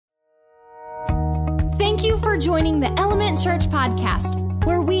Thank you for joining the Element Church podcast,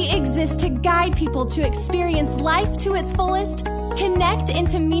 where we exist to guide people to experience life to its fullest, connect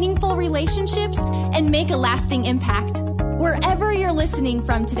into meaningful relationships, and make a lasting impact. Wherever you're listening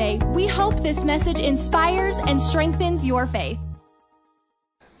from today, we hope this message inspires and strengthens your faith.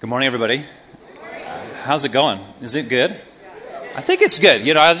 Good morning, everybody. How's it going? Is it good? I think it's good.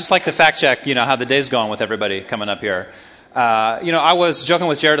 I just like to fact check, how the day's going with everybody coming up here. I was joking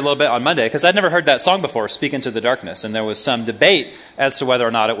with Jared a little bit on Monday because I'd never heard that song before, Speak Into the Darkness, and there was some debate as to whether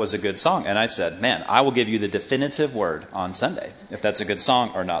or not it was a good song. And I said, man, I will give you the definitive word on Sunday if that's a good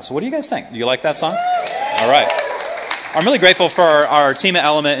song or not. So what do you guys think? Do you like that song? All right. I'm really grateful for our team at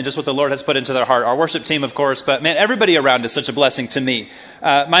Element and just what the Lord has put into their heart. Our worship team, of course, but man, everybody around is such a blessing to me.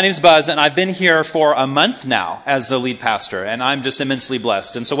 My name's Buzz, and I've been here for a month now as the lead pastor, and I'm just immensely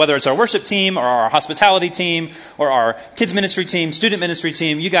blessed. And so whether it's our worship team or our hospitality team or our kids ministry team, student ministry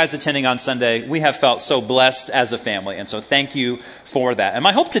team, you guys attending on Sunday, we have felt so blessed as a family. And so thank you for that. And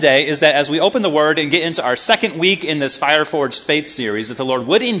my hope today is that as we open the Word and get into our second week in this Fire Forged Faith series, that the Lord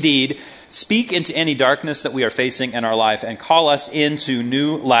would indeed speak into any darkness that we are facing in our life and call us into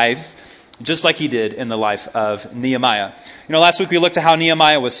new life, just like he did in the life of Nehemiah. Last week we looked at how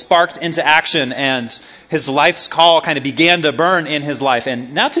Nehemiah was sparked into action and his life's call kind of began to burn in his life.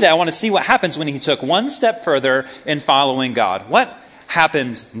 And now today I want to see what happens when he took one step further in following God. What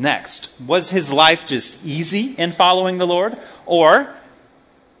happened next? Was his life just easy in following the Lord? Or,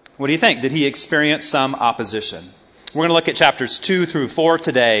 what do you think? Did he experience some opposition? We're going to look at chapters 2 through 4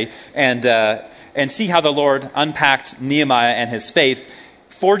 today and see how the Lord unpacked Nehemiah and his faith,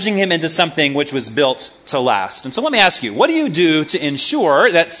 forging him into something which was built to last. And so let me ask you, what do you do to ensure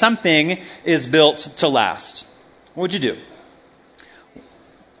that something is built to last? What would you do?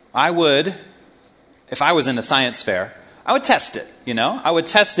 I would, if I was in a science fair, I would test it, I would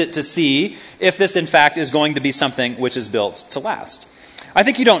test it to see if this, in fact, is going to be something which is built to last. I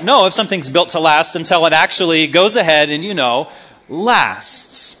think you don't know if something's built to last until it actually goes ahead and,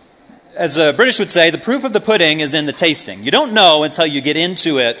 lasts. As the British would say, the proof of the pudding is in the tasting. You don't know until you get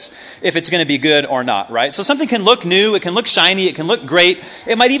into it if it's going to be good or not, right? So something can look new, it can look shiny, it can look great.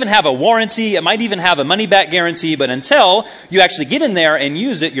 It might even have a warranty, it might even have a money-back guarantee, but until you actually get in there and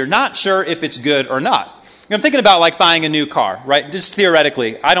use it, you're not sure if it's good or not. I'm thinking about like buying a new car, right? Just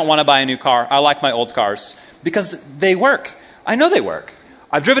theoretically, I don't want to buy a new car. I like my old cars because they work. I know they work.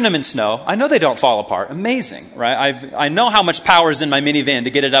 I've driven them in snow. I know they don't fall apart. Amazing, right? I know how much power is in my minivan to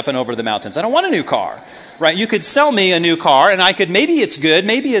get it up and over the mountains. I don't want a new car, right? You could sell me a new car, and maybe it's good,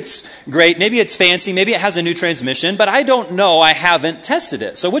 maybe it's great, maybe it's fancy, maybe it has a new transmission, but I don't know. I haven't tested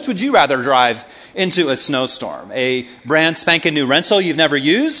it. So which would you rather drive into a snowstorm? A brand spanking new rental you've never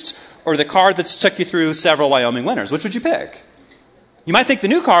used, or the car that's took you through several Wyoming winters? Which would you pick? You might think the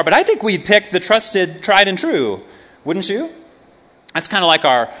new car, but I think we'd pick the trusted, tried and true. Wouldn't you? That's kind of like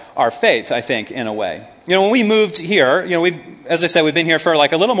our faith, I think, in a way. When we moved here, as I said, we've been here for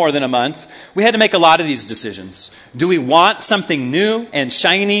like a little more than a month. We had to make a lot of these decisions. Do we want something new and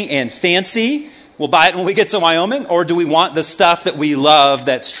shiny and fancy? We'll buy it when we get to Wyoming. Or do we want the stuff that we love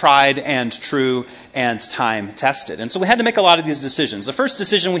that's tried and true and time tested? And so we had to make a lot of these decisions. The first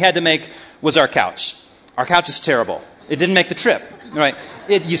decision we had to make was our couch. Our couch is terrible. It didn't make the trip. Right,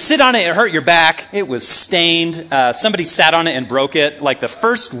 you sit on it, it hurt your back, it was stained, somebody sat on it and broke it, like the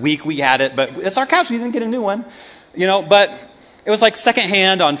first week we had it, but it's our couch, we didn't get a new one, but it was like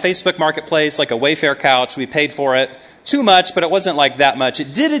secondhand on Facebook Marketplace, like a Wayfair couch, we paid for it, too much, but it wasn't like that much.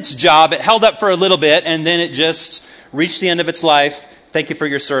 It did its job, it held up for a little bit, and then it just reached the end of its life. Thank you for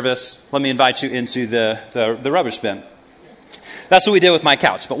your service, let me invite you into the rubbish bin. That's what we did with my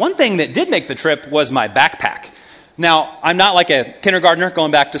couch, but one thing that did make the trip was my backpack. Now, I'm not like a kindergartner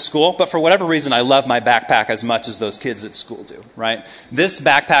going back to school, but for whatever reason, I love my backpack as much as those kids at school do, right? This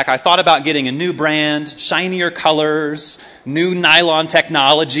backpack, I thought about getting a new brand, shinier colors, new nylon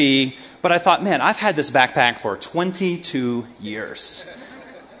technology, but I thought, man, I've had this backpack for 22 years.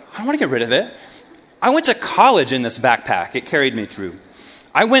 I don't want to get rid of it. I went to college in this backpack. It carried me through.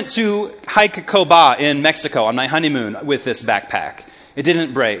 I went to hike Coba in Mexico on my honeymoon with this backpack. It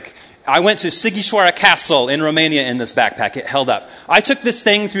didn't break. I went to Sighisoara Castle in Romania in this backpack. It held up. I took this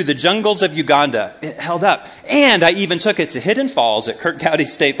thing through the jungles of Uganda. It held up. And I even took it to Hidden Falls at Kirk County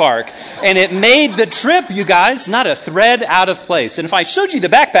State Park. And it made the trip, you guys, not a thread out of place. And if I showed you the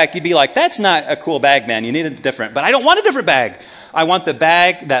backpack, you'd be like, that's not a cool bag, man. You need a different. But I don't want a different bag. I want the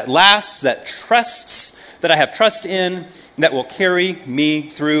bag that lasts, that trusts, that I have trust in, that will carry me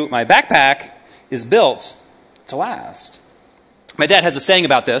through. My backpack is built to last. My dad has a saying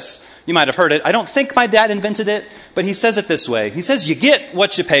about this. You might have heard it. I don't think my dad invented it, but he says it this way. He says, you get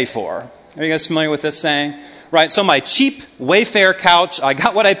what you pay for. Are you guys familiar with this saying? Right, so my cheap Wayfair couch, I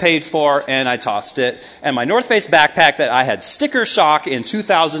got what I paid for and I tossed it. And my North Face backpack that I had sticker shock in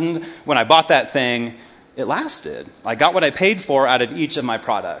 2000 when I bought that thing, it lasted. I got what I paid for out of each of my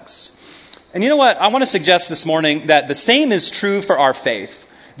products. And you know what? I want to suggest this morning that the same is true for our faith.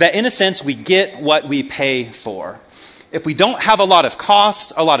 That in a sense, we get what we pay for. If we don't have a lot of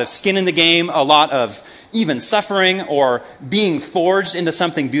cost, a lot of skin in the game, a lot of even suffering or being forged into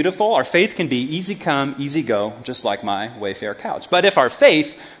something beautiful, our faith can be easy come, easy go, just like my Wayfair couch. But if our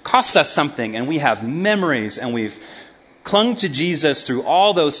faith costs us something and we have memories and we've clung to Jesus through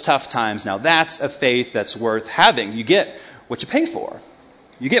all those tough times, now that's a faith that's worth having. You get what you pay for.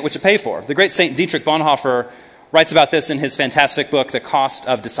 You get what you pay for. The great Saint Dietrich Bonhoeffer writes about this in his fantastic book, The Cost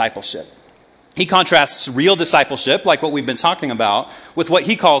of Discipleship. He contrasts real discipleship, like what we've been talking about, with what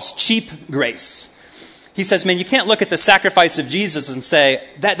he calls cheap grace. He says, man, you can't look at the sacrifice of Jesus and say,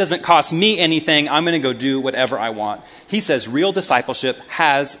 that doesn't cost me anything, I'm going to go do whatever I want. He says real discipleship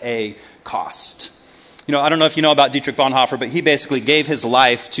has a cost. You know, I don't know if you know about Dietrich Bonhoeffer, but he basically gave his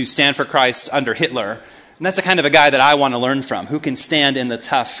life to stand for Christ under Hitler. And that's the kind of a guy that I want to learn from, who can stand in the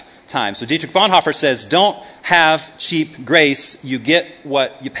tough times. So Dietrich Bonhoeffer says, don't have cheap grace, you get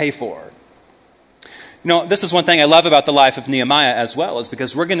what you pay for. You know, this is one thing I love about the life of Nehemiah as well, is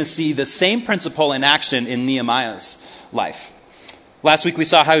because we're going to see the same principle in action in Nehemiah's life. Last week we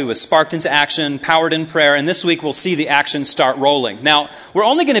saw how he was sparked into action, powered in prayer, and this week we'll see the action start rolling. Now, we're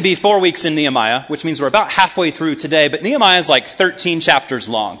only going to be 4 weeks in Nehemiah, which means we're about halfway through today, but Nehemiah is like 13 chapters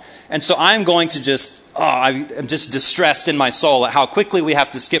long. And so I'm going to I'm just distressed in my soul at how quickly we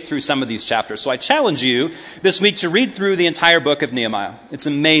have to skip through some of these chapters. So I challenge you this week to read through the entire book of Nehemiah. It's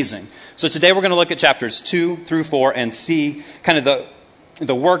amazing. So today we're going to look at chapters 2 through 4 and see kind of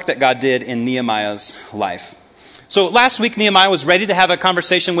the work that God did in Nehemiah's life. So last week Nehemiah was ready to have a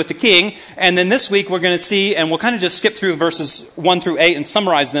conversation with the king, and then this week we're going to see, and we'll kind of just skip through verses 1 through 8 and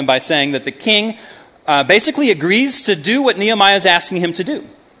summarize them by saying that the king basically agrees to do what Nehemiah is asking him to do.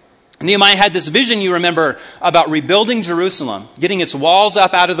 Nehemiah had this vision, you remember, about rebuilding Jerusalem, getting its walls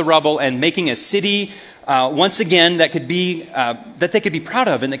up out of the rubble and making a city once again that they could be proud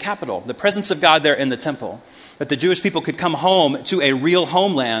of in the capital, the presence of God there in the temple, that the Jewish people could come home to a real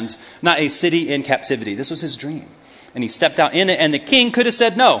homeland, not a city in captivity. This was his dream. And he stepped out in it, and the king could have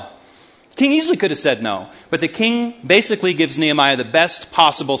said no. The king easily could have said no. But the king basically gives Nehemiah the best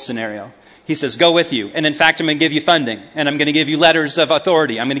possible scenario. He says, go with you. And in fact, I'm going to give you funding. And I'm going to give you letters of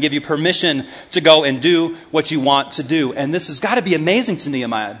authority. I'm going to give you permission to go and do what you want to do. And this has got to be amazing to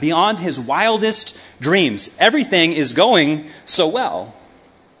Nehemiah. Beyond his wildest dreams, everything is going so well.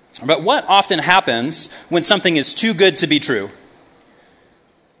 But what often happens when something is too good to be true?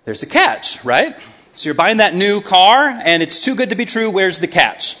 There's a catch, right? So you're buying that new car, and it's too good to be true. Where's the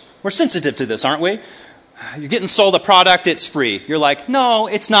catch? We're sensitive to this, aren't we? You're getting sold a product, it's free. You're like, no,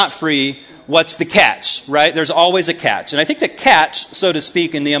 it's not free. What's the catch, right? There's always a catch. And I think the catch, so to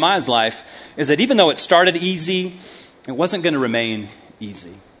speak, in Nehemiah's life is that even though it started easy, it wasn't going to remain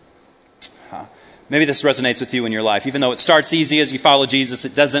easy. Maybe this resonates with you in your life. Even though it starts easy as you follow Jesus,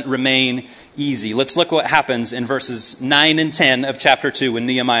 it doesn't remain easy. Let's look what happens in verses 9 and 10 of chapter 2 when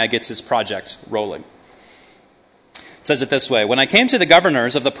Nehemiah gets his project rolling. It says it this way: when I came to the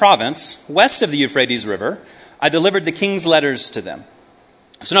governors of the province west of the Euphrates River, I delivered the king's letters to them.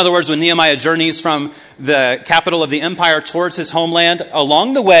 So in other words, when Nehemiah journeys from the capital of the empire towards his homeland,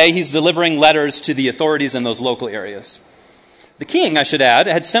 along the way he's delivering letters to the authorities in those local areas. The king, I should add,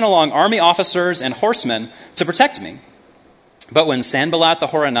 had sent along army officers and horsemen to protect me. But when Sanballat the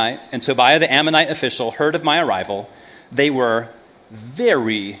Horonite and Tobiah the Ammonite official heard of my arrival, they were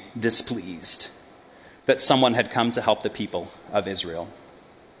very displeased that someone had come to help the people of Israel.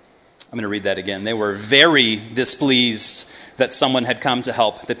 I'm going to read that again. They were very displeased that someone had come to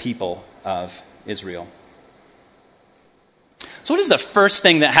help the people of Israel. So what is the first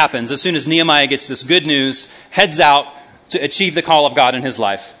thing that happens as soon as Nehemiah gets this good news, heads out to achieve the call of God in his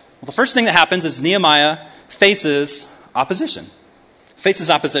life? Well, the first thing that happens is Nehemiah faces opposition.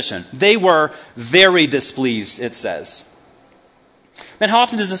 They were very displeased, it says. Then how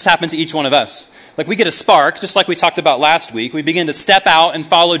often does this happen to each one of us? Like we get a spark, just like we talked about last week. We begin to step out and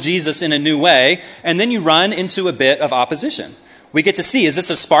follow Jesus in a new way, and then you run into a bit of opposition. We get to see, is this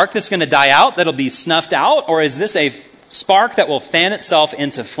a spark that's going to die out, that'll be snuffed out, or is this a spark that will fan itself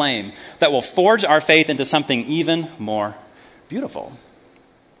into flame, that will forge our faith into something even more beautiful?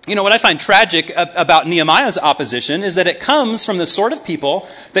 You know, what I find tragic about Nehemiah's opposition is that it comes from the sort of people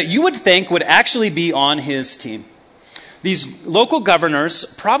that you would think would actually be on his team. These local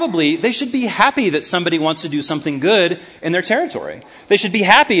governors, probably, they should be happy that somebody wants to do something good in their territory. They should be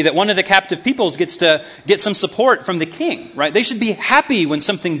happy that one of the captive peoples gets to get some support from the king, right? They should be happy when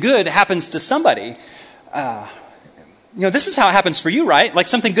something good happens to somebody. This is how it happens for you, right? Like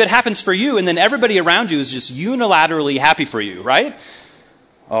something good happens for you, and then everybody around you is just unilaterally happy for you, right?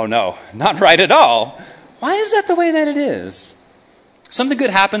 Oh no, not right at all. Why is that the way that it is? Something good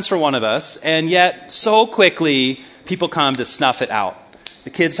happens for one of us, and yet so quickly people come to snuff it out. The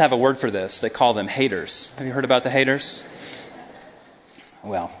kids have a word for this. They call them haters. Have you heard about the haters?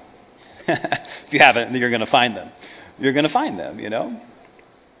 Well, if you haven't, you're going to find them. You're going to find them,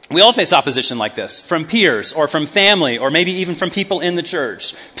 We all face opposition like this, from peers or from family or maybe even from people in the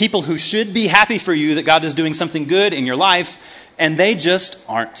church. People who should be happy for you that God is doing something good in your life, and they just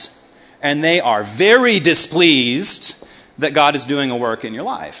aren't. And they are very displeased that God is doing a work in your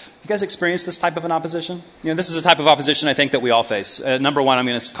life. You guys experience this type of an opposition? This is a type of opposition I think that we all face. Number one, I'm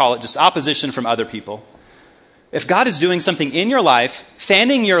going to call it just opposition from other people. If God is doing something in your life,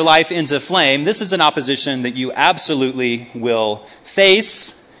 fanning your life into flame, this is an opposition that you absolutely will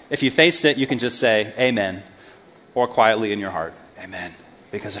face. If you faced it, you can just say amen, or quietly in your heart, amen.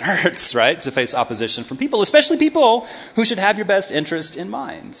 Because it hurts, right, to face opposition from people, especially people who should have your best interest in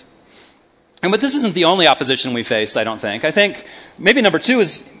mind. But this isn't the only opposition we face, I don't think. I think maybe number two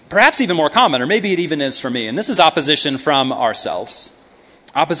is perhaps even more common, or maybe it even is for me. And this is opposition from ourselves.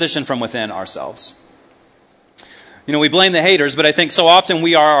 Opposition from within ourselves. We blame the haters, but I think so often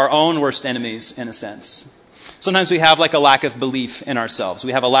we are our own worst enemies in a sense. Sometimes we have like a lack of belief in ourselves.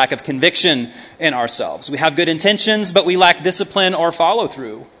 We have a lack of conviction in ourselves. We have good intentions, but we lack discipline or follow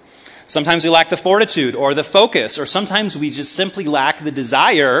through. Sometimes we lack the fortitude or the focus, or sometimes we just simply lack the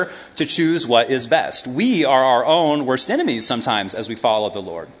desire to choose what is best. We are our own worst enemies sometimes as we follow the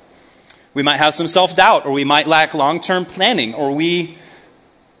Lord. We might have some self-doubt, or we might lack long-term planning, or we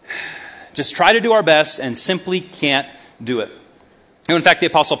just try to do our best and simply can't do it. In fact, the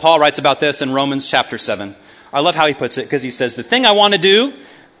Apostle Paul writes about this in Romans chapter 7. I love how he puts it, because he says, the thing I want to do,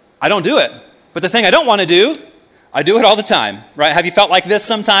 I don't do it. But the thing I don't want to do, I do it all the time, right? Have you felt like this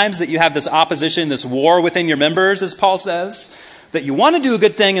sometimes, that you have this opposition, this war within your members, as Paul says? That you want to do a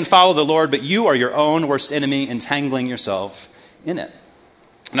good thing and follow the Lord, but you are your own worst enemy, entangling yourself in it.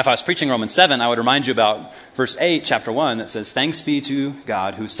 And if I was preaching Romans 7, I would remind you about verse 8, chapter 1, that says, thanks be to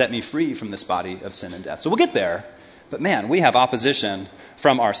God who set me free from this body of sin and death. So we'll get there, but man, we have opposition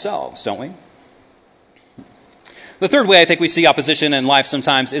from ourselves, don't we? The third way I think we see opposition in life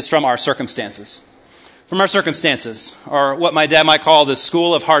sometimes is from our circumstances. From our circumstances, or what my dad might call the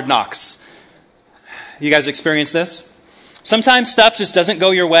school of hard knocks. You guys experience this? Sometimes stuff just doesn't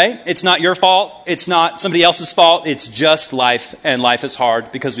go your way. It's not your fault. It's not somebody else's fault. It's just life, and life is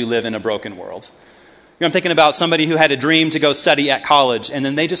hard because we live in a broken world. I'm thinking about somebody who had a dream to go study at college, and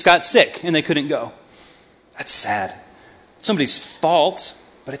then they just got sick, and they couldn't go. That's sad. It's somebody's fault,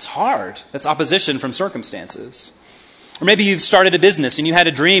 but it's hard. That's opposition from circumstances. Or maybe you've started a business and you had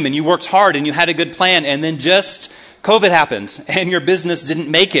a dream and you worked hard and you had a good plan, and then just COVID happened and your business didn't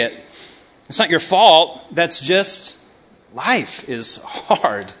make it. It's not your fault. That's just life is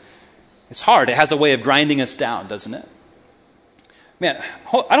hard. It's hard. It has a way of grinding us down, doesn't it? Man,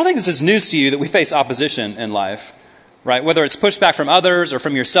 I don't think this is news to you that we face opposition in life, right? Whether it's pushback from others or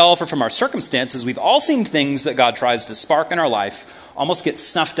from yourself or from our circumstances, we've all seen things that God tries to spark in our life almost get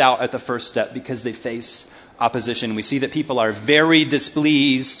snuffed out at the first step because they face opposition. We see that people are very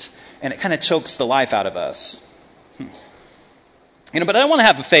displeased, and it kind of chokes the life out of us. But I don't want to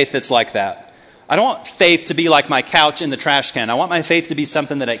have a faith that's like that. I don't want faith to be like my couch in the trash can. I want my faith to be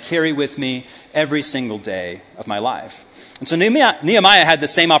something that I carry with me every single day of my life. And so Nehemiah had the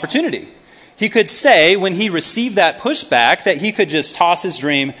same opportunity. He could say, when he received that pushback, that he could just toss his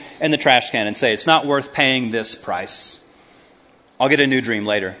dream in the trash can and say, it's not worth paying this price. I'll get a new dream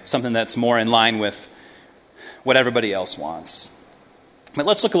later, something that's more in line with what everybody else wants. But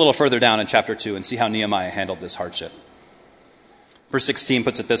let's look a little further down in chapter 2 and see how Nehemiah handled this hardship. Verse 16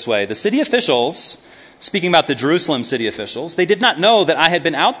 puts it this way. The city officials, speaking about the Jerusalem city officials, they did not know that I had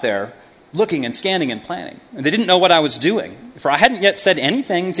been out there looking and scanning and planning. And they didn't know what I was doing, for I hadn't yet said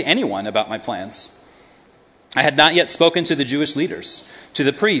anything to anyone about my plans. I had not yet spoken to the Jewish leaders, to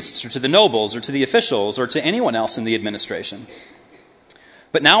the priests, or to the nobles, or to the officials, or to anyone else in the administration.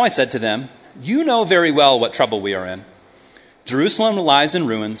 But now I said to them, you know very well what trouble we are in. Jerusalem lies in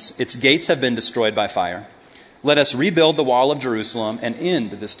ruins. Its gates have been destroyed by fire. Let us rebuild the wall of Jerusalem and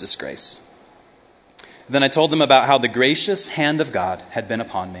end this disgrace. Then I told them about how the gracious hand of God had been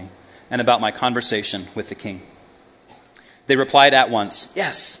upon me, and about my conversation with the king. They replied at once,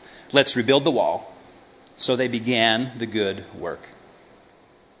 yes, let's rebuild the wall. So they began the good work.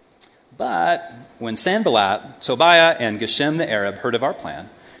 But when Sanballat, Tobiah, and Geshem the Arab heard of our plan,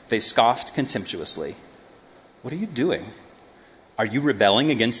 they scoffed contemptuously. "What are you doing? Are you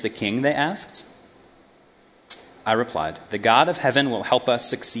rebelling against the king?" they asked. I replied, "The God of heaven will help us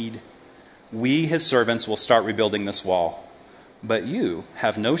succeed. We, his servants, will start rebuilding this wall. But you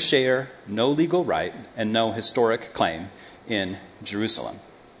have no share, no legal right, and no historic claim in Jerusalem."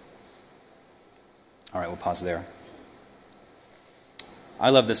 All right, we'll pause there.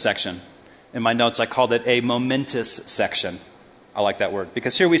 I love this section. In my notes, I called it a momentous section. I like that word,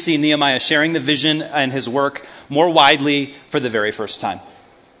 because here we see Nehemiah sharing the vision and his work more widely for the very first time.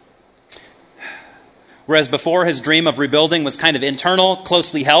 Whereas before, his dream of rebuilding was kind of internal,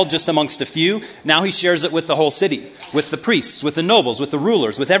 closely held just amongst a few, now he shares it with the whole city, with the priests, with the nobles, with the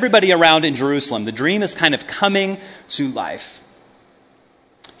rulers, with everybody around in Jerusalem. The dream is kind of coming to life.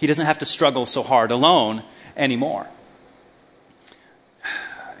 He doesn't have to struggle so hard alone anymore.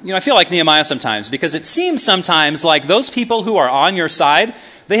 I feel like Nehemiah sometimes, because it seems sometimes like those people who are on your side,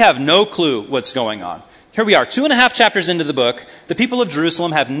 they have no clue what's going on. Here we are, 2.5 chapters into the book. The people of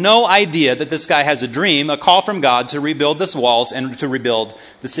Jerusalem have no idea that this guy has a dream, a call from God to rebuild this walls and to rebuild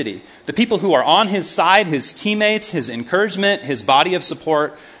the city. The people who are on his side, his teammates, his encouragement, his body of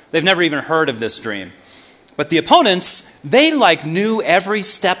support, they've never even heard of this dream. But the opponents, they knew every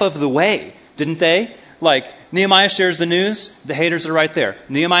step of the way, didn't they? Nehemiah shares the news, the haters are right there.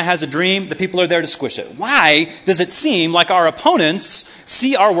 Nehemiah has a dream, the people are there to squish it. Why does it seem like our opponents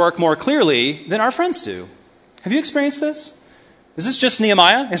see our work more clearly than our friends do? Have you experienced this? Is this just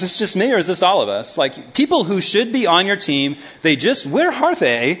Nehemiah? Is this just me, or is this all of us? People who should be on your team, where are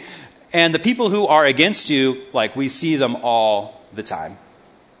they? And the people who are against you, we see them all the time.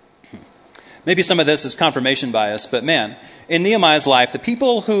 Maybe some of this is confirmation bias, but man, in Nehemiah's life, the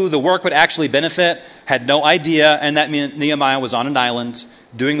people who the work would actually benefit had no idea, and that meant Nehemiah was on an island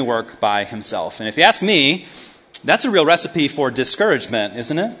doing the work by himself. And if you ask me, that's a real recipe for discouragement,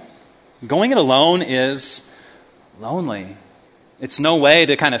 isn't it? Going it alone is lonely. It's no way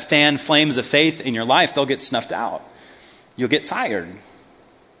to kind of fan flames of faith in your life. They'll get snuffed out. You'll get tired.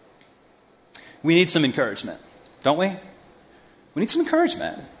 We need some encouragement, don't we? We need some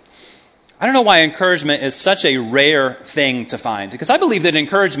encouragement. I don't know why encouragement is such a rare thing to find, because I believe that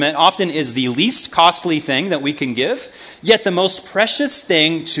encouragement often is the least costly thing that we can give, yet the most precious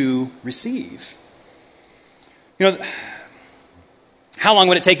thing to receive. How long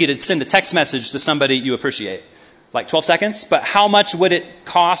would it take you to send a text message to somebody you appreciate? 12 seconds? But how much would it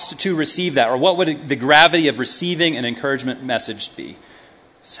cost to receive that? Or what would the gravity of receiving an encouragement message be?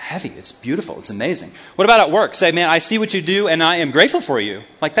 It's heavy. It's beautiful. It's amazing. What about at work? Say, man, I see what you do and I am grateful for you.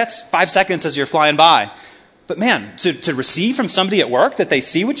 That's 5 seconds as you're flying by. But man, to receive from somebody at work that they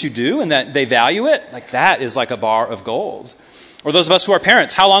see what you do and that they value it, that is like a bar of gold. Or those of us who are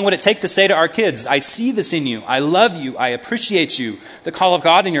parents, how long would it take to say to our kids, I see this in you. I love you. I appreciate you. The call of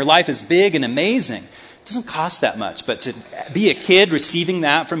God in your life is big and amazing. It doesn't cost that much. But to be a kid receiving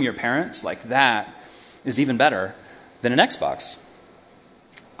that from your parents, that is even better than an Xbox.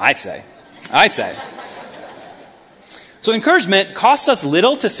 I say. So encouragement costs us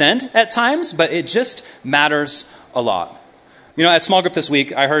little to send at times, but it just matters a lot. At small group this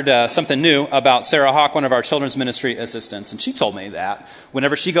week, I heard something new about Sarah Hawk, one of our children's ministry assistants, and she told me that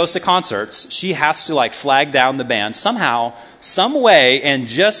whenever she goes to concerts, she has to flag down the band somehow, some way, and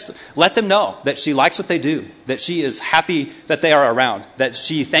just let them know that she likes what they do, that she is happy that they are around, that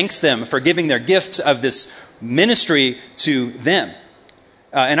she thanks them for giving their gift of this ministry to them.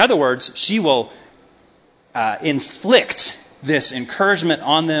 In other words, she will inflict this encouragement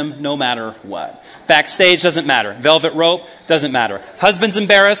on them no matter what. Backstage doesn't matter. Velvet rope doesn't matter. Husband's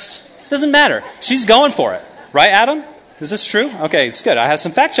embarrassed doesn't matter. She's going for it. Right, Adam? Is this true? Okay, it's good. I have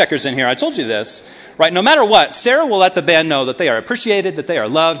some fact checkers in here. I told you this. Right, no matter what, Sarah will let the band know that they are appreciated, that they are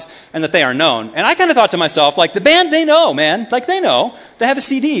loved, and that they are known. And I kind of thought to myself, the band, they know, man. They know. They have a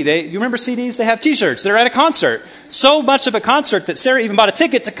CD. You remember CDs? They have T-shirts. They're at a concert. So much of a concert that Sarah even bought a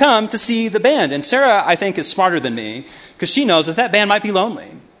ticket to come to see the band. And Sarah, I think, is smarter than me, because she knows that band might be lonely.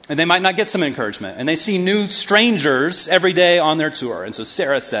 And they might not get some encouragement. And they see new strangers every day on their tour. And so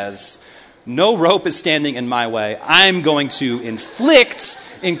Sarah says, no rope is standing in my way. I'm going to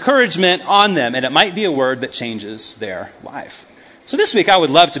inflict encouragement on them. And it might be a word that changes their life. So this week I would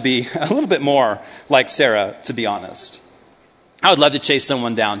love to be a little bit more like Sarah, to be honest. I would love to chase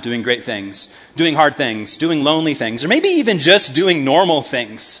someone down doing great things, doing hard things, doing lonely things, or maybe even just doing normal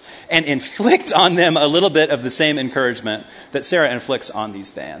things, and inflict on them a little bit of the same encouragement that Sarah inflicts on these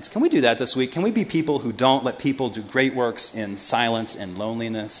bands. Can we do that this week? Can we be people who don't let people do great works in silence and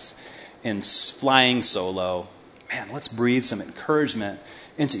loneliness in flying solo. Man, let's breathe some encouragement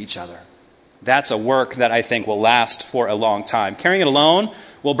into each other. That's a work that I think will last for a long time. Carrying it alone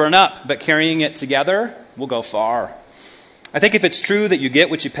will burn up, but carrying it together will go far. I think if it's true that you get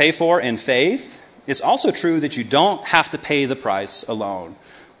what you pay for in faith, it's also true that you don't have to pay the price alone.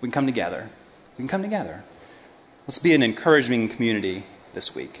 We can come together. We can come together. Let's be an encouraging community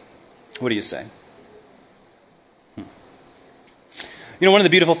this week. What do you say? You know, one of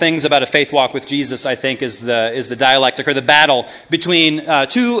the beautiful things about a faith walk with Jesus, I think, is the dialectic or the battle between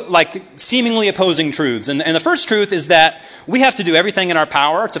two seemingly opposing truths. And the first truth is that we have to do everything in our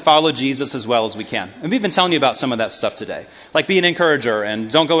power to follow Jesus as well as we can. And we've been telling you about some of that stuff today, like be an encourager and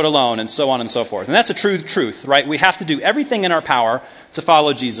don't go it alone and so on and so forth. And that's a true truth, right? We have to do everything in our power to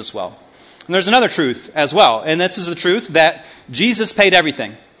follow Jesus well. And there's another truth as well, and this is the truth that Jesus paid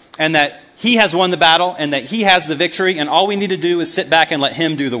everything and that he has won the battle and that he has the victory, and all we need to do is sit back and let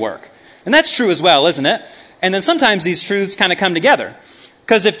him do the work. And that's true as well, isn't it? And then sometimes these truths kind of come together.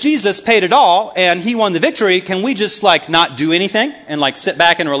 Because if Jesus paid it all and he won the victory, can we just not do anything and sit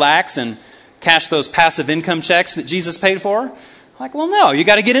back and relax and cash those passive income checks that Jesus paid for? Well, no, you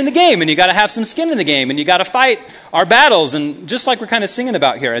got to get in the game and you got to have some skin in the game and you got to fight our battles, and just like we're kind of singing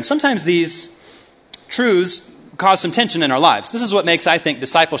about here. And sometimes these truths cause some tension in our lives. This is what makes, I think,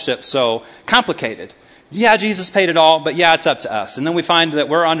 discipleship so complicated. Yeah, Jesus paid it all, but yeah, it's up to us. And then we find that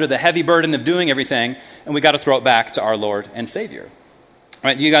we're under the heavy burden of doing everything, and we got to throw it back to our Lord and Savior.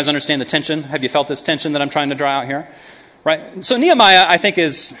 Right? Do you guys understand the tension? Have you felt this tension that I'm trying to draw out here? Right? So Nehemiah, I think,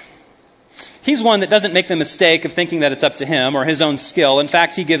 he's one that doesn't make the mistake of thinking that it's up to him or his own skill. In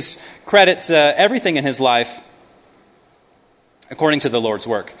fact, he gives credit to everything in his life according to the Lord's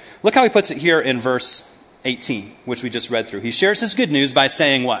work. Look how he puts it here in verse 18, which we just read through. He shares his good news by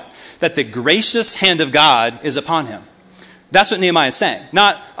saying what? That the gracious hand of God is upon him. That's what Nehemiah is saying.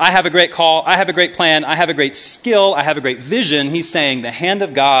 Not, I have a great call, I have a great plan, I have a great skill, I have a great vision. He's saying the hand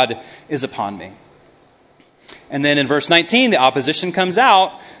of God is upon me. And then in verse 19, the opposition comes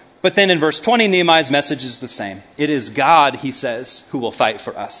out. But then in verse 20, Nehemiah's message is the same. It is God, he says, who will fight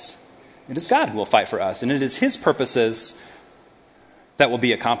for us. It is God who will fight for us. And it is his purposes that will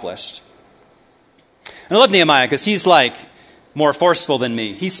be accomplished. And I love Nehemiah because he's more forceful than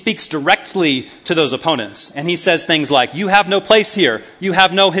me. He speaks directly to those opponents. And he says things like, you have no place here. You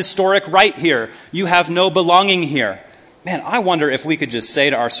have no historic right here. You have no belonging here. Man, I wonder if we could just say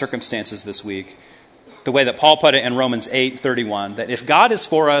to our circumstances this week, the way that Paul put it in Romans 8:31, that if God is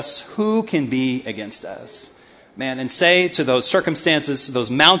for us, who can be against us? Man, and say to those circumstances,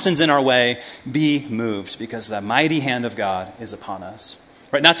 those mountains in our way, be moved, because the mighty hand of God is upon us.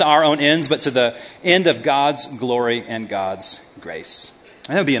 Right, not to our own ends, but to the end of God's glory and God's grace.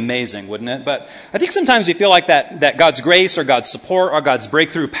 And that would be amazing, wouldn't it? But I think sometimes we feel like that God's grace or God's support or God's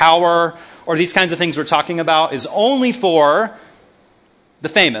breakthrough power or these kinds of things we're talking about is only for the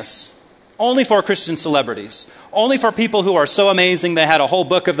famous, only for Christian celebrities, only for people who are so amazing they had a whole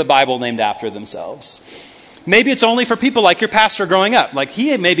book of the Bible named after themselves. Maybe it's only for people like your pastor growing up.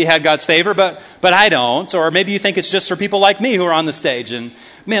 He maybe had God's favor, but I don't. Or maybe you think it's just for people like me who are on the stage. And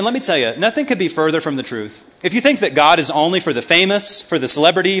man, let me tell you, nothing could be further from the truth. If you think that God is only for the famous, for the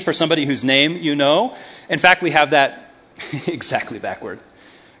celebrity, for somebody whose name you know, in fact, we have that exactly backward.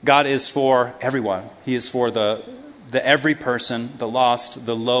 God is for everyone. He is for the every person, the lost,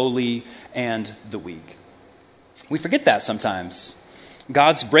 the lowly, and the weak. We forget that sometimes.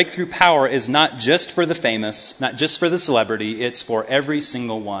 God's breakthrough power is not just for the famous, not just for the celebrity, it's for every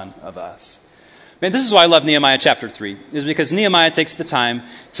single one of us. Man, this is why I love Nehemiah chapter 3, is because Nehemiah takes the time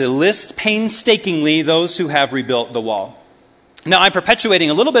to list painstakingly those who have rebuilt the wall. Now, I'm perpetuating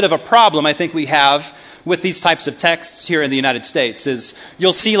a little bit of a problem I think we have with these types of texts here in the United States, is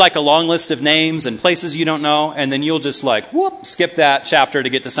you'll see a long list of names and places you don't know, and then you'll just skip that chapter to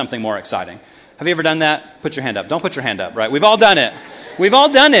get to something more exciting. Have you ever done that? Put your hand up. Don't put your hand up, right? We've all done it. We've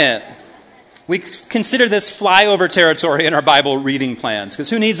all done it. We consider this flyover territory in our Bible reading plans, because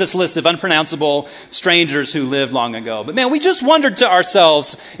who needs this list of unpronounceable strangers who lived long ago? But man, we just wondered to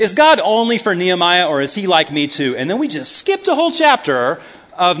ourselves, is God only for Nehemiah, or is he like me too? And then we just skipped a whole chapter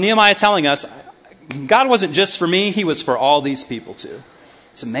of Nehemiah telling us, God wasn't just for me, he was for all these people too.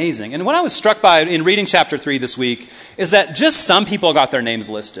 It's amazing. And what I was struck by in reading chapter 3 this week is that just some people got their names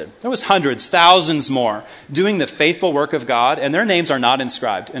listed. There was hundreds, thousands more doing the faithful work of God, and their names are not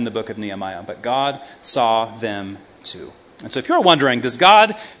inscribed in the book of Nehemiah, but God saw them too. And so if you're wondering, does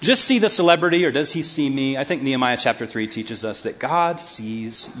God just see the celebrity or does he see me? I think Nehemiah chapter 3 teaches us that God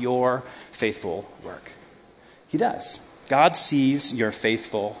sees your faithful work. He does. God sees your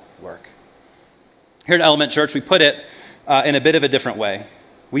faithful work. Here at Element Church, we put it in a bit of a different way.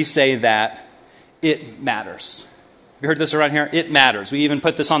 we say that it matters. You heard this around here? It matters. We even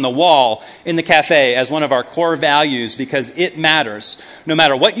put this on the wall in the cafe as one of our core values because it matters. No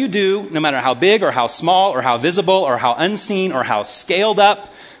matter what you do, no matter how big or how small or how visible or how unseen or how scaled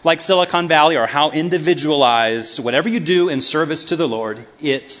up like Silicon Valley or how individualized, whatever you do in service to the Lord,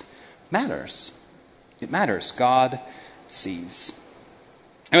 it matters. It matters. God sees.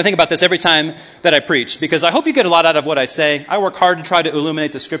 And I think about this every time that I preach because I hope you get a lot out of what I say. I work hard to try to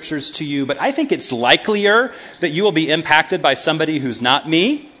illuminate the scriptures to you, but I think it's likelier that you will be impacted by somebody who's not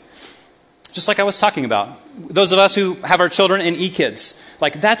me, just like I was talking about. Those of us who have our children and e-kids,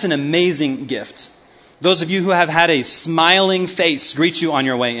 like that's an amazing gift. Those of you who have had a smiling face greet you on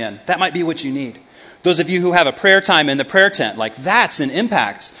your way in, that might be what you need. Those of you who have a prayer time in the prayer tent, like that's an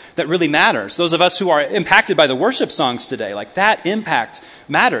impact that really matters. Those of us who are impacted by the worship songs today, like that impact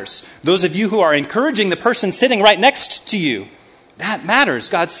matters. Those of you who are encouraging the person sitting right next to you, that matters.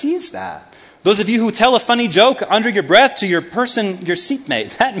 God sees that. Those of you who tell a funny joke under your breath to your person, your seatmate,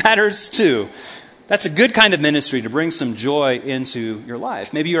 that matters too. That's a good kind of ministry to bring some joy into your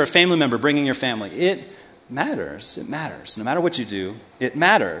life. Maybe you're a family member bringing your family. It matters. It matters. No matter what you do, it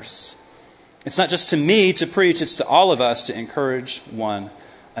matters. It's not just to me to preach, it's to all of us to encourage one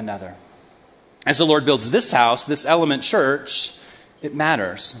another. As the Lord builds this house, this Element Church, it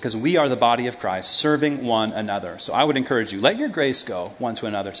matters because we are the body of Christ serving one another. So I would encourage you, let your grace go one to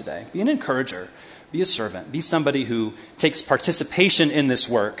another today. Be an encourager. Be a servant. Be somebody who takes participation in this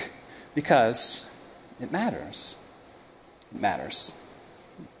work because it matters. It matters.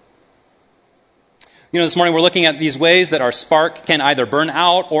 You know, this morning we're looking at these ways that our spark can either burn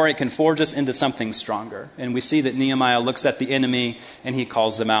out or it can forge us into something stronger. And we see that Nehemiah looks at the enemy and he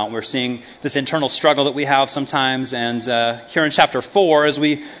calls them out. We're seeing this internal struggle that we have sometimes. And here in chapter 4, as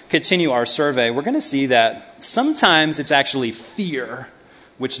we continue our survey, we're going to see that sometimes it's actually fear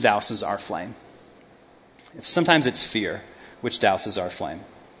which douses our flame. Sometimes it's fear which douses our flame.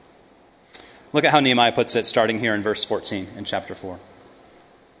 Look at how Nehemiah puts it starting here in verse 14 in chapter 4.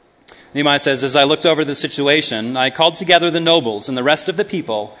 Nehemiah says, "As I looked over the situation, I called together the nobles and the rest of the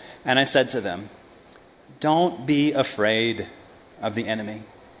people, and I said to them, 'Don't be afraid of the enemy.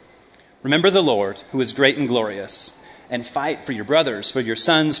 Remember the Lord, who is great and glorious, and fight for your brothers, for your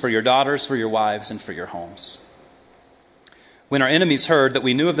sons, for your daughters, for your wives, and for your homes.' When our enemies heard that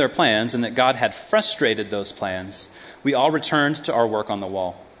we knew of their plans and that God had frustrated those plans, we all returned to our work on the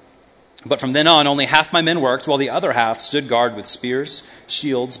wall. But from then on, only half my men worked, while the other half stood guard with spears,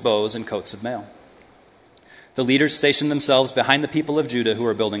 shields, bows, and coats of mail. The leaders stationed themselves behind the people of Judah who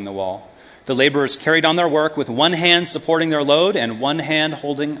were building the wall. The laborers carried on their work with one hand supporting their load and one hand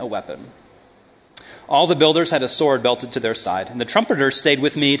holding a weapon. All the builders had a sword belted to their side, and the trumpeters stayed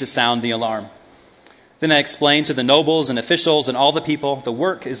with me to sound the alarm. Then I explained to the nobles and officials and all the people, the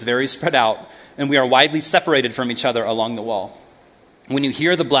work is very spread out, and we are widely separated from each other along the wall. When you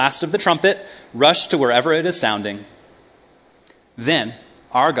hear the blast of the trumpet, rush to wherever it is sounding. Then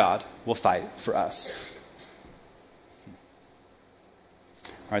our God will fight for us."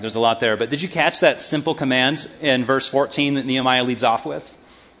 All right, there's a lot there, but did you catch that simple command in verse 14 that Nehemiah leads off with?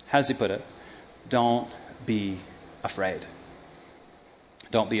 How does he put it? Don't be afraid.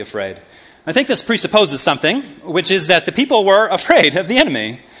 Don't be afraid. I think this presupposes something, which is that the people were afraid of the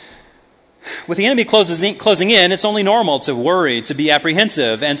enemy. With the enemy closing in, it's only normal to worry, to be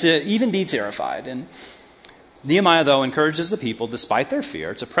apprehensive, and to even be terrified. And Nehemiah, though, encourages the people, despite their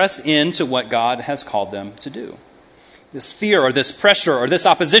fear, to press into what God has called them to do. This fear or this pressure or this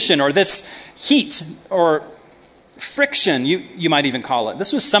opposition or this heat or friction, you might even call it.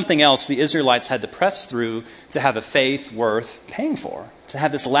 This was something else the Israelites had to press through to have a faith worth paying for, to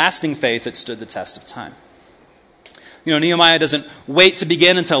have this lasting faith that stood the test of time. You know, Nehemiah doesn't wait to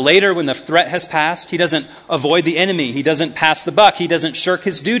begin until later when the threat has passed. He doesn't avoid the enemy. He doesn't pass the buck. He doesn't shirk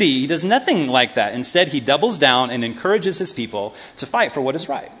his duty. He does nothing like that. Instead, he doubles down and encourages his people to fight for what is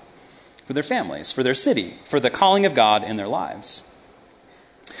right, for their families, for their city, for the calling of God in their lives.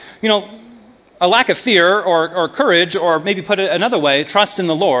 You know, a lack of fear or courage, or maybe put it another way, trust in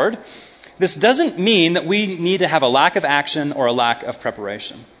the Lord, this doesn't mean that we need to have a lack of action or a lack of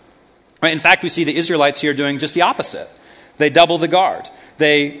preparation. Right? In fact, we see the Israelites here doing just the opposite. They double the guard.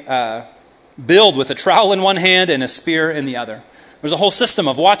 They build with a trowel in one hand and a spear in the other. There's a whole system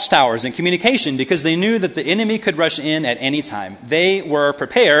of watchtowers and communication because they knew that the enemy could rush in at any time. They were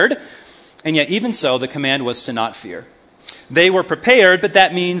prepared, and yet even so, the command was to not fear. They were prepared, but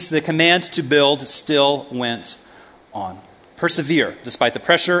that means the command to build still went on. Persevere, despite the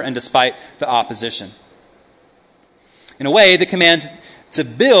pressure and despite the opposition. In a way, the command to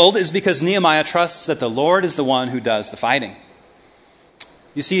build is because Nehemiah trusts that the Lord is the one who does the fighting.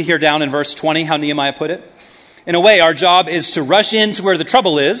 You see here down in verse 20 how Nehemiah put it? In a way, our job is to rush into where the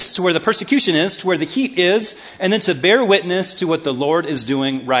trouble is, to where the persecution is, to where the heat is, and then to bear witness to what the Lord is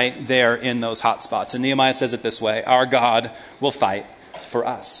doing right there in those hot spots. And Nehemiah says it this way: our God will fight for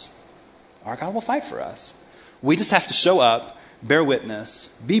us. Our God will fight for us. We just have to show up, bear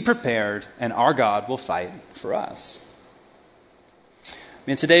witness, be prepared, and our God will fight for us.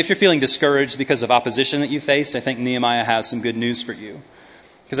 And today, if you're feeling discouraged because of opposition that you faced, I think Nehemiah has some good news for you.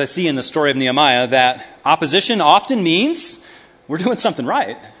 Because I see in the story of Nehemiah that opposition often means we're doing something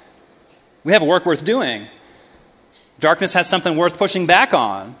right. We have a work worth doing. Darkness has something worth pushing back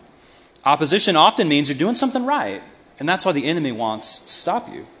on. Opposition often means you're doing something right. And that's why the enemy wants to stop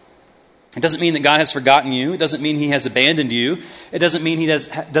you. It doesn't mean that God has forgotten you. It doesn't mean he has abandoned you. It doesn't mean he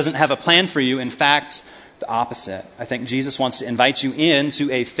doesn't have a plan for you. In fact, the opposite. I think Jesus wants to invite you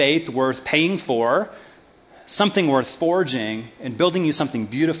into a faith worth paying for, something worth forging, and building you something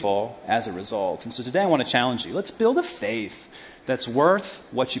beautiful as a result. And so today I want to challenge you. Let's build a faith that's worth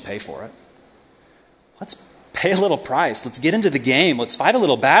what you pay for it. Let's pay a little price. Let's get into the game. Let's fight a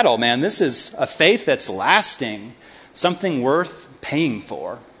little battle, man. This is a faith that's lasting, something worth paying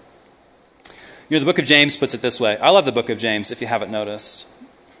for. You know, the book of James puts it this way. I love the book of James, if you haven't noticed.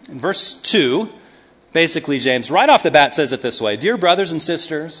 In verse 2, basically James, right off the bat, says it this way: Dear brothers and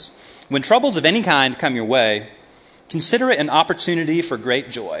sisters, when troubles of any kind come your way, consider it an opportunity for great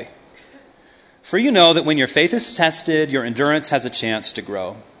joy. For you know that when your faith is tested, your endurance has a chance to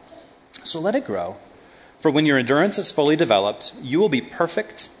grow. So let it grow. For when your endurance is fully developed, you will be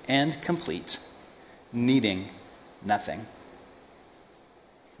perfect and complete, needing nothing.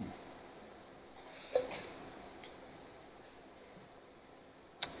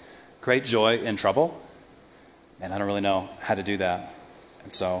 Great joy in trouble? Man, I don't really know how to do that.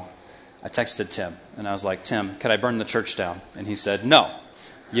 And so I texted Tim, and I was like, Tim, could I burn the church down? And he said, no,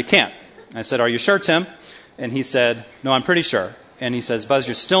 you can't. I said, are you sure, Tim? And he said, no, I'm pretty sure. And he says, Buzz,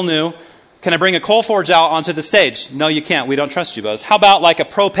 you're still new. Can I bring a coal forge out onto the stage? No, you can't. We don't trust you, Buzz. How about like a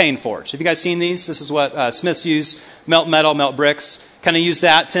propane forge? Have you guys seen these? This is what Smiths use. Melt metal, melt bricks. Can I use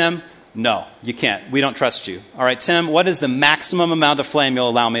that, Tim? No, you can't. We don't trust you. All right, Tim, what is the maximum amount of flame you'll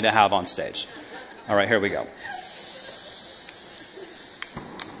allow me to have on stage? All right, here we go.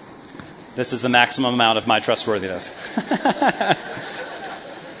 This is the maximum amount of my trustworthiness.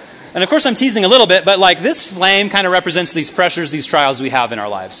 And of course I'm teasing a little bit, but like this flame kind of represents these pressures, these trials we have in our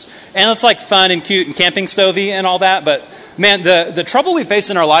lives. And it's like fun and cute and camping stovey and all that, but man, the trouble we face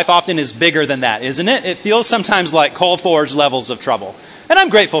in our life often is bigger than that, isn't it? It feels sometimes like coal forge levels of trouble. And I'm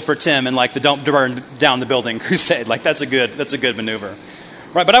grateful for Tim and like the don't burn down the building crusade. Like that's a good maneuver.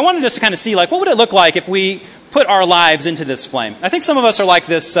 Right, but I wanted us to kind of see like what would it look like if we put our lives into this flame. I think some of us are like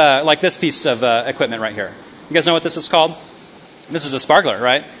this piece of equipment right here. You guys know what this is called? This is a sparkler,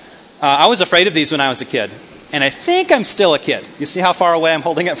 right? I was afraid of these when I was a kid. And I think I'm still a kid. You see how far away I'm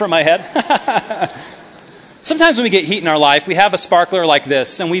holding it from my head? Sometimes when we get heat in our life, we have a sparkler like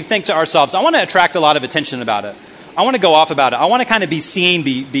this, and we think to ourselves, I want to attract a lot of attention about it. I want to go off about it. I want to kind of be seen,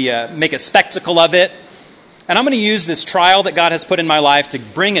 make a spectacle of it. And I'm going to use this trial that God has put in my life to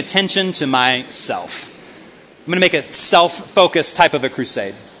bring attention to myself. I'm going to make a self-focused type of a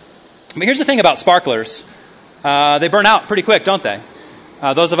crusade. But here's the thing about sparklers. They burn out pretty quick, don't they?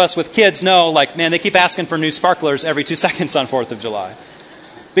 Those of us with kids know, like, man, they keep asking for new sparklers every 2 seconds on 4th of July.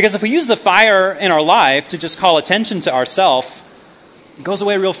 Because if we use the fire in our life to just call attention to ourselves, it goes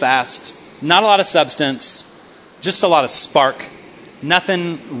away real fast. Not a lot of substance, just a lot of spark.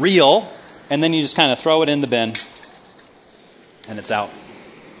 Nothing real. And then you just kind of throw it in the bin, and it's out.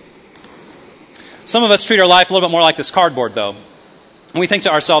 Some of us treat our life a little bit more like this cardboard, though. And we think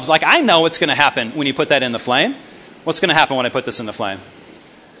to ourselves, like, I know what's going to happen when you put that in the flame. What's going to happen when I put this in the flame?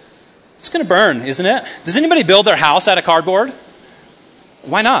 It's going to burn, isn't it? Does anybody build their house out of cardboard?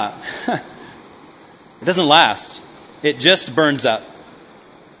 Why not? It doesn't last. It just burns up.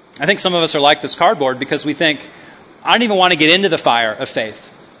 I think some of us are like this cardboard because we think, I don't even want to get into the fire of faith.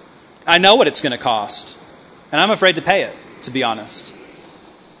 I know what it's going to cost, and I'm afraid to pay it, to be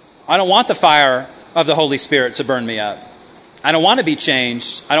honest. I don't want the fire of the Holy Spirit to burn me up. I don't want to be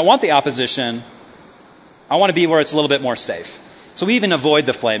changed. I don't want the opposition. I want to be where it's a little bit more safe. So we even avoid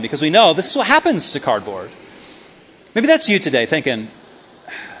the flame because we know this is what happens to cardboard. Maybe that's you today thinking,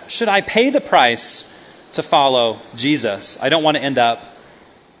 should I pay the price to follow Jesus? I don't want to end up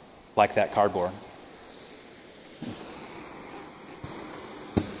like that cardboard.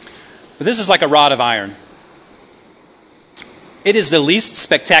 But this is like a rod of iron. It is the least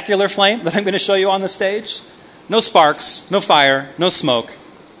spectacular flame that I'm going to show you on the stage. No sparks, no fire, no smoke.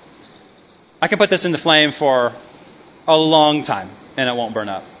 I can put this in the flame for a long time, and it won't burn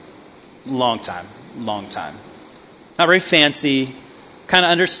up. Long time. Not very fancy, kind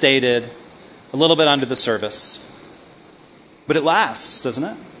of understated, a little bit under the surface. But it lasts, doesn't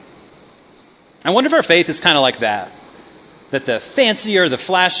it? I wonder if our faith is kind of like that. That the fancier, the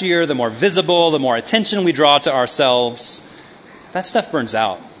flashier, the more visible, the more attention we draw to ourselves, that stuff burns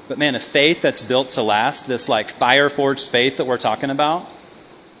out. But man, a faith that's built to last, this like fire-forged faith that we're talking about,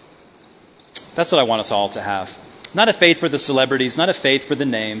 that's what I want us all to have. Not a faith for the celebrities, not a faith for the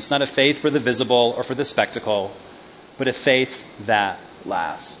names, not a faith for the visible or for the spectacle, but a faith that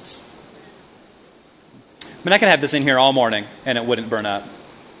lasts. I mean, I could have this in here all morning and it wouldn't burn up.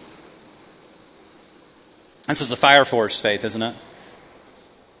 This is a fire-forged faith, isn't it?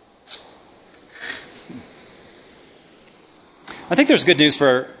 I think there's good news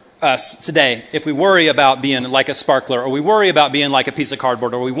for us today if we worry about being like a sparkler, or we worry about being like a piece of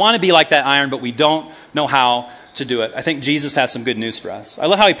cardboard, or we want to be like that iron, but we don't know how to do it. I think Jesus has some good news for us. I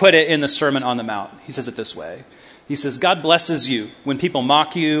love how he put it in the Sermon on the Mount. He says it this way. He says, God blesses you when people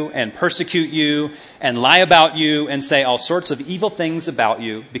mock you and persecute you and lie about you and say all sorts of evil things about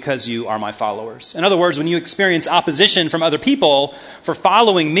you because you are my followers. In other words, when you experience opposition from other people for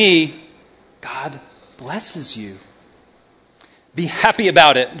following me, God blesses you. Be happy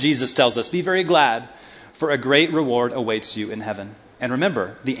about it, Jesus tells us. Be very glad, for a great reward awaits you in heaven. And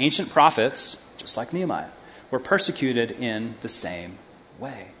remember, the ancient prophets, just like Nehemiah, were persecuted in the same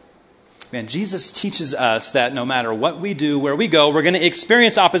way. Man, Jesus teaches us that no matter what we do, where we go, we're going to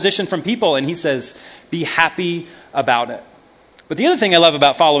experience opposition from people. And he says, be happy about it. But the other thing I love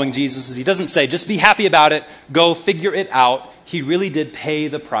about following Jesus is he doesn't say, just be happy about it, go figure it out. He really did pay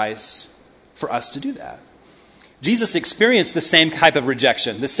the price for us to do that. Jesus experienced the same type of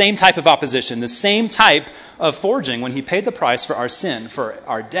rejection, the same type of opposition, the same type of forging when he paid the price for our sin, for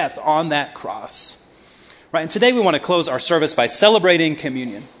our death on that cross. Right? And today we want to close our service by celebrating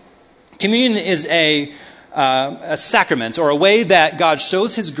communion. Communion is a sacrament, or a way that God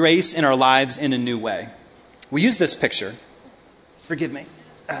shows his grace in our lives in a new way. We use this picture, forgive me,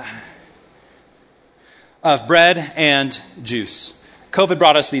 of bread and juice. COVID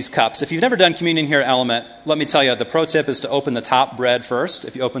brought us these cups. If you've never done communion here at Element, let me tell you, the pro tip is to open the top bread first.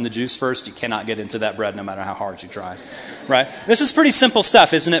 If you open the juice first, you cannot get into that bread no matter how hard you try. Right? This is pretty simple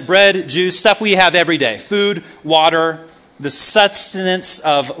stuff, isn't it? Bread, juice, stuff we have every day. Food, water, the sustenance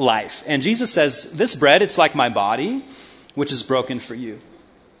of life. And Jesus says, this bread, it's like my body, which is broken for you.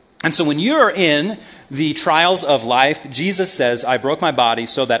 And so when you're in the trials of life, Jesus says, I broke my body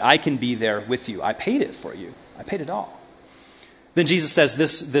so that I can be there with you. I paid it for you. I paid it all. Then Jesus says,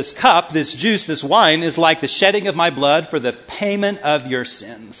 this cup, this juice, this wine is like the shedding of my blood for the payment of your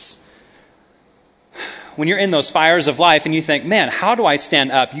sins. When you're in those fires of life and you think, man, how do I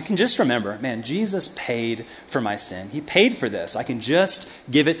stand up? You can just remember, man, Jesus paid for my sin. He paid for this. I can just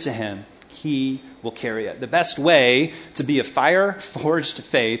give it to him. He will carry it. The best way to be a fire-forged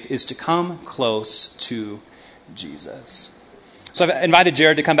faith is to come close to Jesus. So I've invited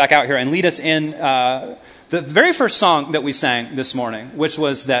Jared to come back out here and lead us in the very first song that we sang this morning, which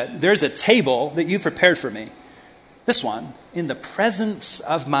was that there's a table that you prepared for me. This one, in the presence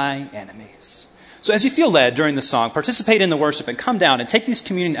of my enemies. So as you feel led during the song, participate in the worship and come down and take these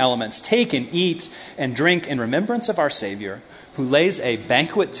communion elements, take and eat and drink in remembrance of our Savior, who lays a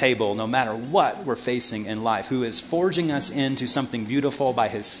banquet table no matter what we're facing in life, who is forging us into something beautiful by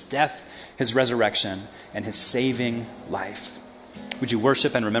his death, his resurrection, and his saving life. Would you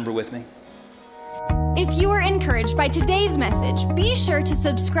worship and remember with me? If you were encouraged by today's message, be sure to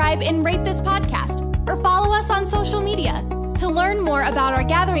subscribe and rate this podcast or follow us on social media. To learn more about our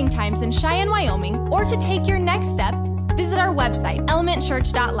gathering times in Cheyenne, Wyoming, or to take your next step, visit our website,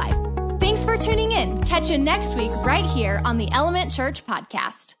 elementchurch.life. Thanks for tuning in. Catch you next week right here on the Element Church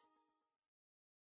Podcast.